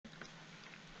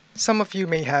Some of you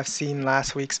may have seen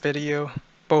last week's video,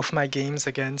 both my games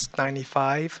against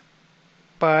 95,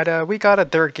 but we got a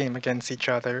third game against each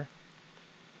other.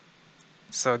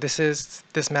 So this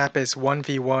map is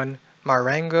 1v1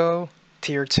 Marengo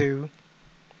Tier 2.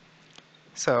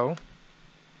 So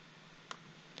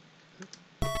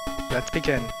let's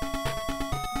begin.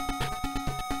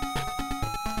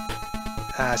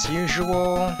 As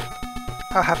usual,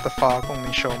 I'll have the fog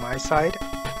only show my side.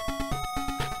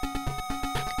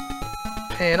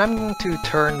 And I'm going to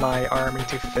turn my army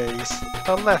to face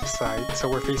the left side, so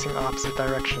we're facing opposite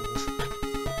directions.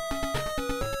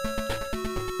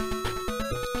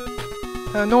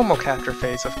 Normal capture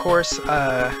phase, of course,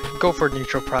 go for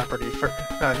neutral property,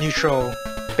 neutral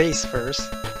base first,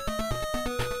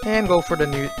 and go for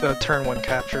the turn 1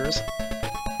 captures.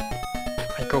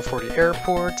 I go for the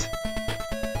airport,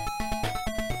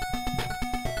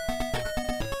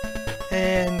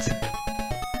 and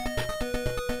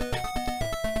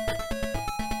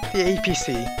the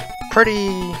APC, pretty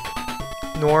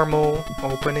normal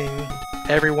opening.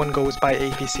 Everyone goes by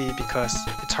APC because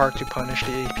it's hard to punish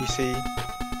the APC.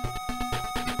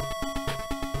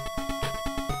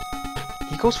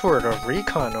 He goes for the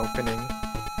recon opening.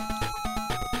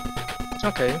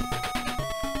 Okay.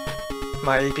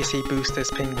 My APC boosts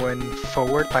this penguin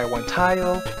forward by 1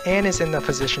 tile and is in a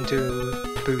position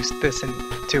to boost this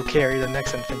to carry the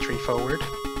next infantry forward.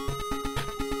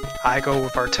 I go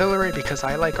with artillery because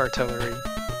I like artillery.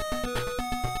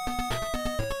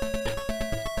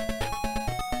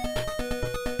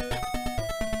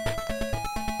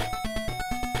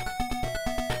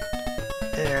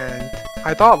 And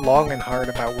I thought long and hard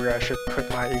about where I should put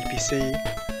my APC.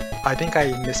 I think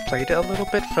I misplayed it a little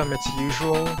bit from its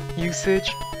usual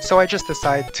usage, so I just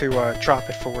decided to drop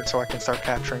it forward so I can start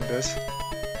capturing this.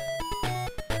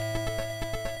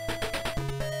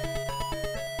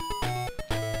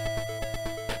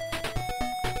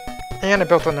 And I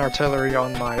built an artillery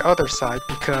on my other side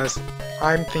because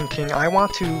I'm thinking I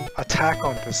want to attack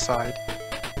on this side.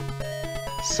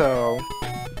 So,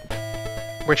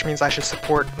 which means I should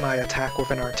support my attack with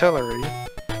an artillery,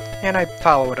 and I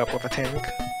follow it up with a tank.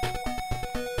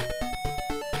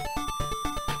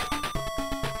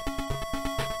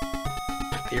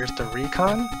 Here's the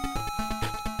recon.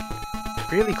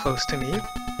 Really close to me.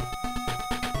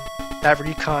 That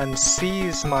recon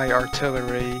sees my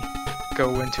artillery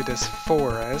go into this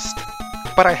forest,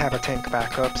 but I have a tank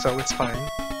backup, so it's fine.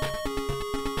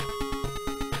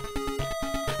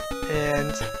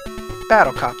 And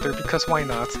battlecopter, because why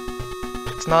not?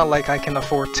 It's not like I can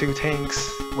afford 2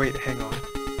 tanks. Wait, hang on. 1,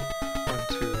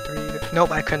 2, 3.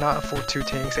 Nope, I cannot afford 2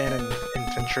 tanks and an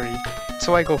infantry,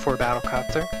 so I go for a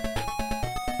battlecopter.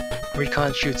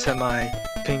 Recon shoots at my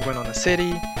penguin on the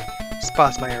city,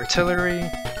 spots my artillery.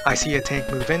 I see a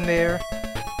tank move in there.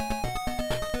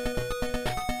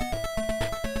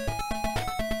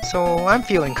 So I'm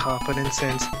feeling confident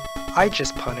since I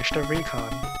just punished a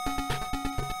recon.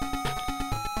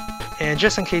 And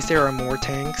just in case there are more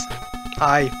tanks,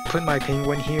 I put my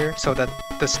penguin here so that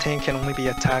this tank can only be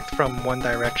attacked from one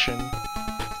direction.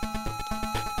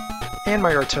 And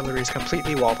my artillery is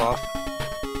completely walled off.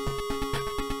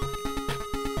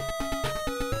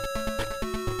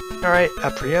 Alright, a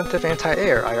preemptive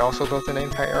anti-air. I also built an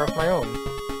anti-air of my own.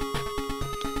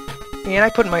 And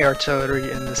I put my artillery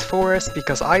in this forest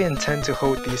because I intend to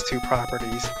hold these 2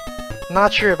 properties.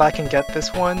 Not sure if I can get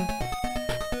this one,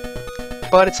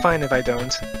 but it's fine if I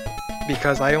don't,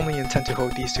 because I only intend to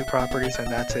hold these 2 properties and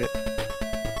that's it.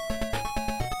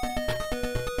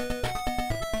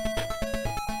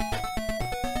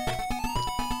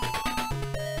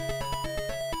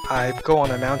 I go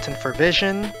on a mountain for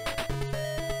vision.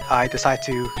 I decide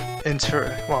to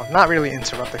not really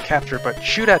interrupt the capture, but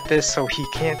shoot at this so he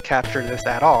can't capture this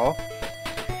at all.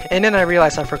 And then I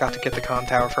realized I forgot to get the comm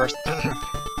tower first.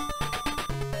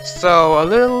 So a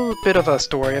little bit of a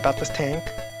story about this tank.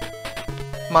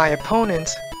 My opponent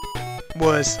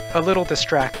was a little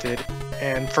distracted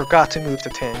and forgot to move the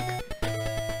tank.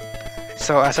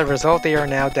 So as a result, they are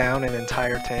now down an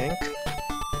entire tank.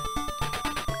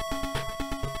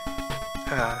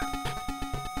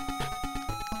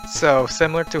 So,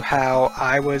 similar to how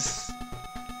I was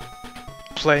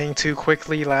playing too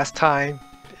quickly last time,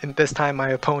 and this time my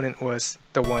opponent was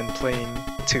the one playing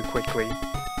too quickly.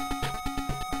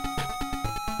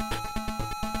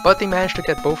 But they managed to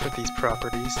get both of these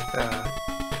properties,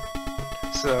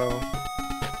 so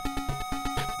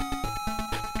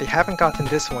they haven't gotten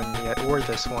this one yet, or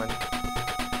this one.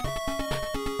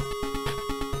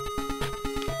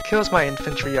 Kills my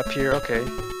infantry up here, okay.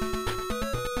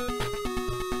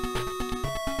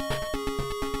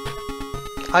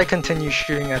 I continue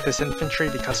shooting at this infantry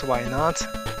because why not?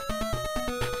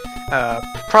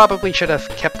 Probably should have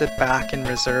kept it back in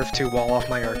reserve to wall off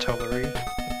my artillery.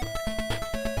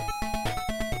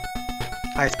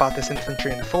 I spot this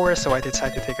infantry in the forest, so I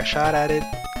decide to take a shot at it.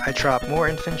 I drop more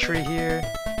infantry here.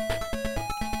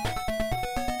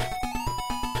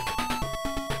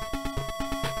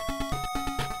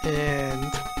 And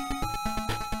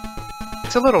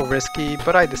it's a little risky,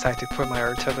 but I decide to put my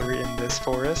artillery in this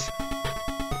forest.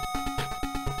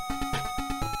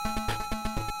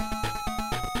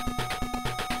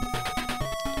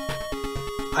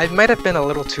 I might have been a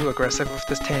little too aggressive with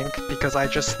this tank because I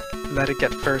just let it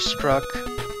get first struck.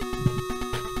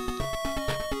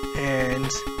 And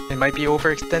it might be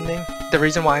overextending. The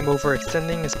reason why I'm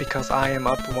overextending is because I am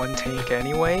up one tank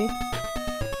anyway.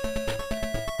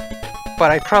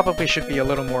 But I probably should be a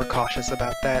little more cautious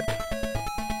about that.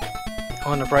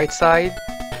 On the bright side,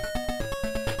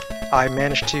 I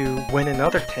managed to win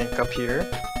another tank up here.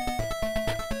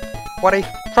 What I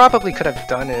probably could have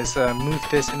done is move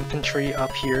this infantry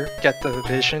up here, get the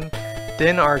division,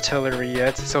 then artillery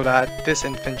it so that this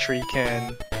infantry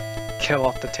can kill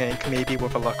off the tank, maybe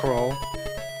with a luck roll.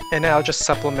 And then I'll just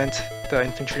supplement the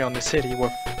infantry on the city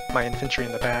with my infantry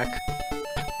in the back.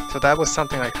 So that was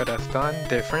something I could have done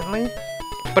differently,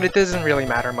 but it doesn't really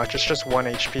matter much, it's just 1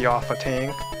 HP off a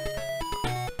tank.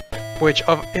 Which,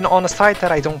 on a side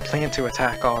that I don't plan to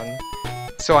attack on,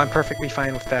 so I'm perfectly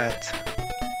fine with that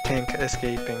tank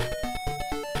escaping.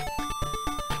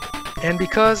 And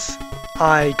because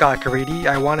I got greedy,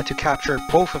 I wanted to capture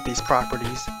both of these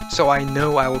properties, so I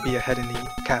know I will be ahead in the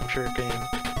capture game.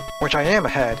 Which I am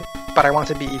ahead, but I want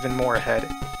to be even more ahead.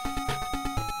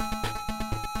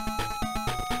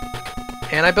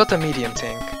 And I built a medium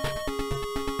tank.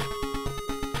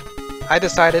 I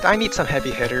decided I need some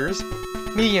heavy hitters.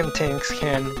 Medium tanks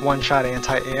can one-shot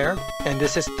anti-air, and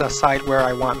this is the side where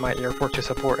I want my airport to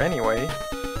support anyway.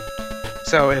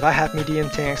 So if I have medium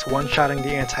tanks one-shotting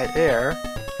the anti-air,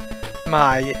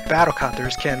 my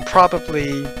battlecopters can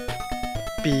probably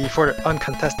be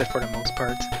uncontested for the most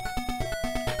part.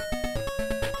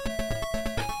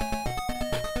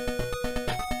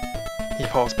 He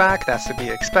pulls back, that's to be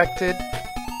expected.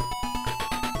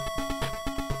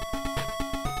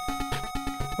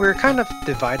 We're kind of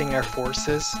dividing our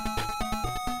forces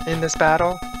in this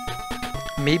battle.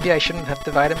 Maybe I shouldn't have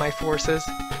divided my forces.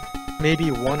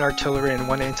 Maybe 1 artillery and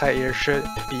 1 anti-air should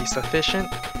be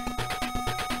sufficient.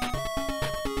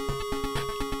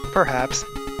 Perhaps.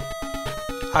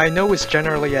 I know it's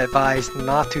generally advised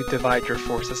not to divide your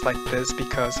forces like this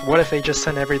because what if they just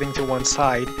send everything to one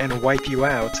side and wipe you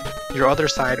out? Your other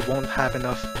side won't have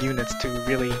enough units to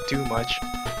really do much.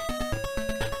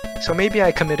 So maybe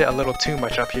I committed a little too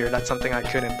much up here, that's something I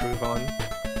could improve on.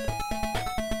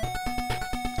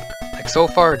 Like so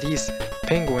far these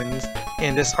penguins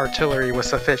and this artillery was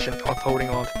sufficient of holding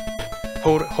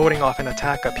off an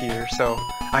attack up here, so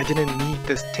I didn't need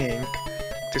this tank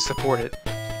to support it.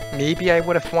 Maybe I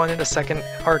would have wanted a second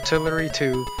artillery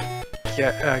to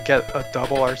get a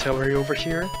double artillery over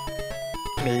here.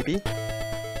 Maybe.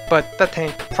 But the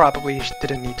tank probably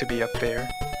didn't need to be up there.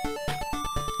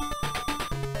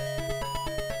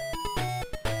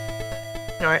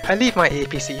 Alright, I leave my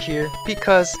APC here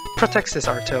because protects this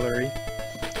artillery.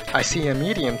 I see a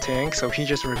medium tank, so he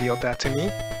just revealed that to me.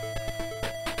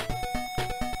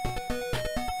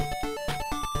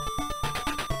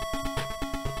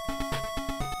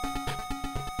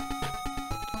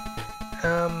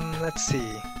 Let's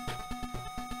see.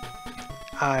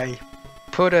 I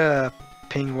put a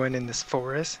penguin in this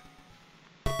forest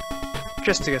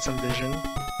just to get some vision.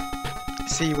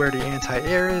 See where the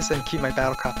anti-air is and keep my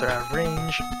battlecopter out of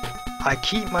range. I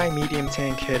keep my medium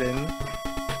tank hidden.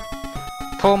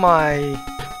 Pull my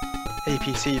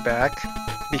APC back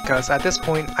because at this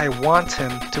point I want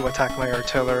him to attack my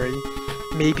artillery.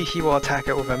 Maybe he will attack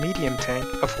it with a medium tank,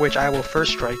 of which I will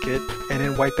first strike it and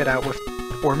then wipe it out with,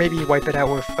 or maybe wipe it out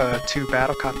with 2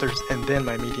 battlecopters and then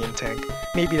my medium tank.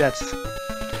 Maybe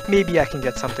I can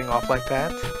get something off like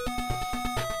that.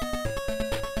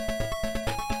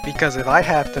 Because if I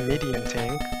have the medium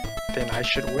tank, then I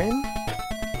should win?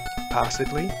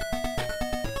 Possibly.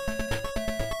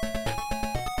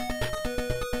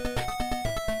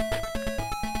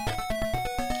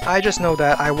 I just know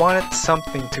that I wanted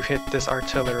something to hit this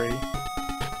artillery.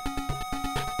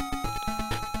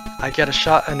 I get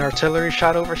an artillery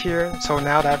shot over here, so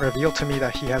now that revealed to me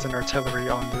that he has an artillery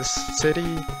on this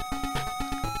city.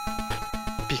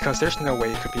 Because there's no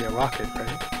way it could be a rocket,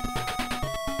 right?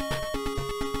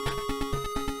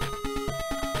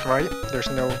 Right? There's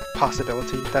no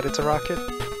possibility that it's a rocket?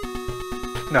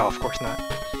 No, of course not.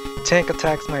 tank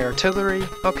attacks my artillery.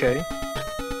 Okay.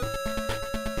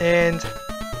 And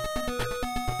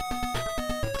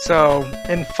so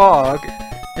in Fog,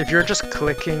 if you're just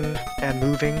clicking and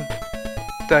moving,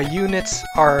 the units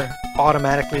are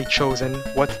automatically chosen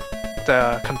what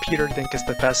the computer thinks is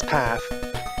the best path.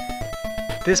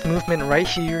 This movement right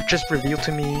here just revealed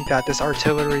to me that this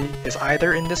artillery is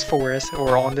either in this forest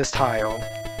or on this tile.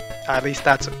 At least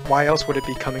that's why else would it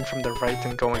be coming from the right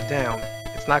and going down?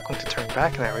 It's not going to turn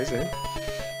back now, is it?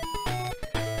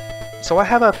 So I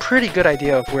have a pretty good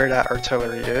idea of where that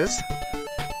artillery is.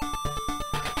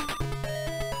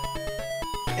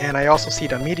 And I also see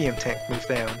the medium tank move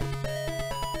down.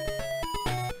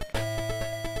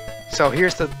 So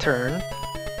here's the turn.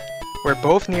 We're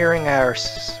both nearing our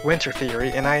Winter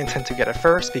Fury, and I intend to get it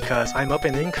first because I'm up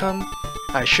in income.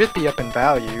 I should be up in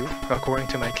value, according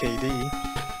to my KD.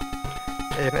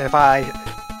 And if I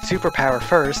superpower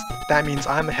first, that means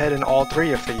I'm ahead in all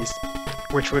three of these,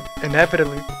 which would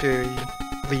inevitably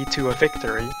lead to a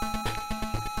victory.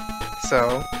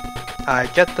 So I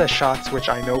get the shots which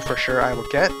I know for sure I will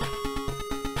get.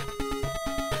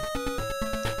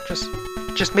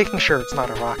 Just making sure it's not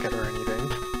a rocket or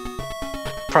anything.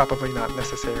 Probably not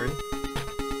necessary.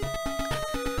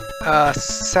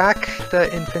 Sack the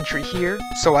infantry here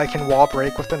so I can wall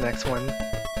break with the next one.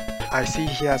 I see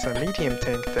he has a medium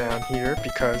tank down here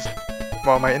because,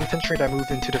 well, my infantry that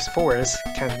moved into this forest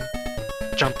can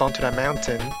jump onto that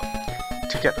mountain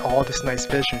to get all this nice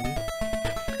vision.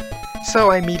 So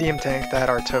I medium tank that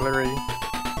artillery.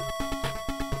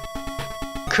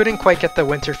 Couldn't quite get the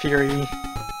Winter Fury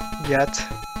yet.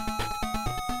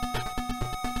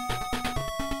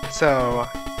 So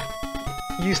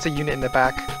use the unit in the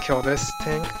back, kill this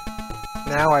tank.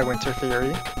 Now I Winter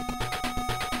Fury.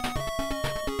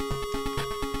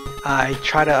 I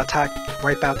try to attack,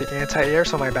 wipe out the anti-air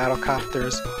so my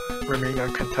battlecopters remain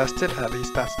uncontested, at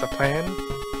least that's the plan.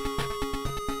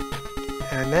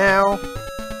 And now,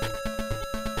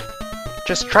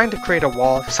 just trying to create a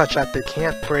wall such that they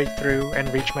can't break through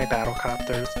and reach my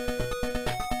battlecopters.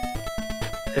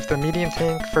 If the medium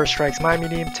tank first strikes my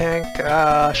medium tank,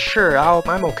 sure,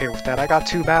 I'm okay with that. I got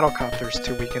 2 battlecopters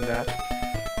to weaken that.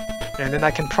 And then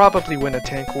I can probably win a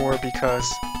tank war because,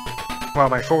 well,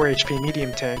 my 4 HP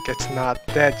medium tank, it's not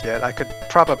dead yet. I could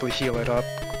probably heal it up.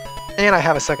 And I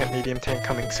have a second medium tank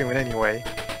coming soon anyway.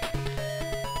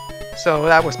 So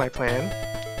that was my plan.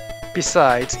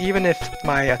 Besides, even if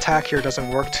my attack here doesn't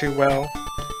work too well,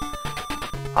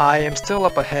 I am still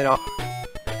up ahead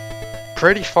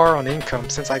pretty far on income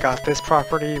since I got this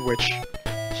property, which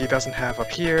he doesn't have up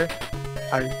here.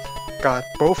 I got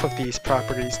both of these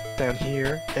properties down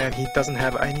here, and he doesn't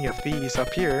have any of these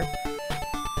up here.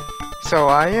 So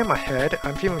I am ahead,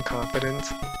 I'm feeling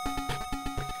confident.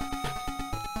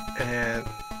 And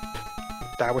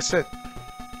that was it.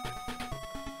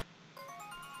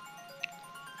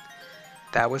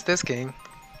 That was this game.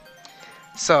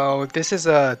 So this is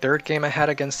a third game I had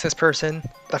against this person.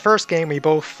 The first game we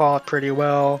both fought pretty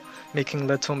well, making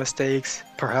little mistakes.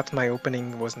 Perhaps my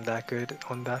opening wasn't that good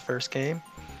on that first game.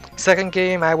 Second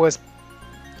game I was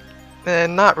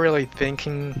not really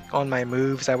thinking on my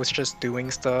moves, I was just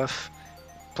doing stuff,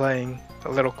 playing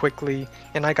a little quickly,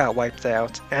 and I got wiped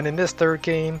out. And in this third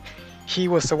game, he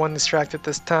was the one distracted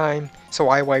this time, so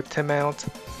I wiped him out.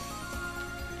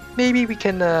 Maybe we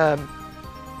can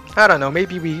I don't know,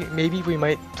 maybe we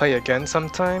might play again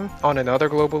sometime on another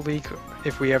global league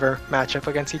if we ever match up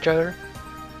against each other.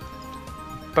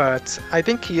 But I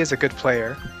think he is a good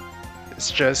player. It's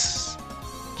just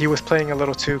he was playing a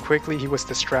little too quickly, he was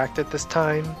distracted this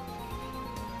time.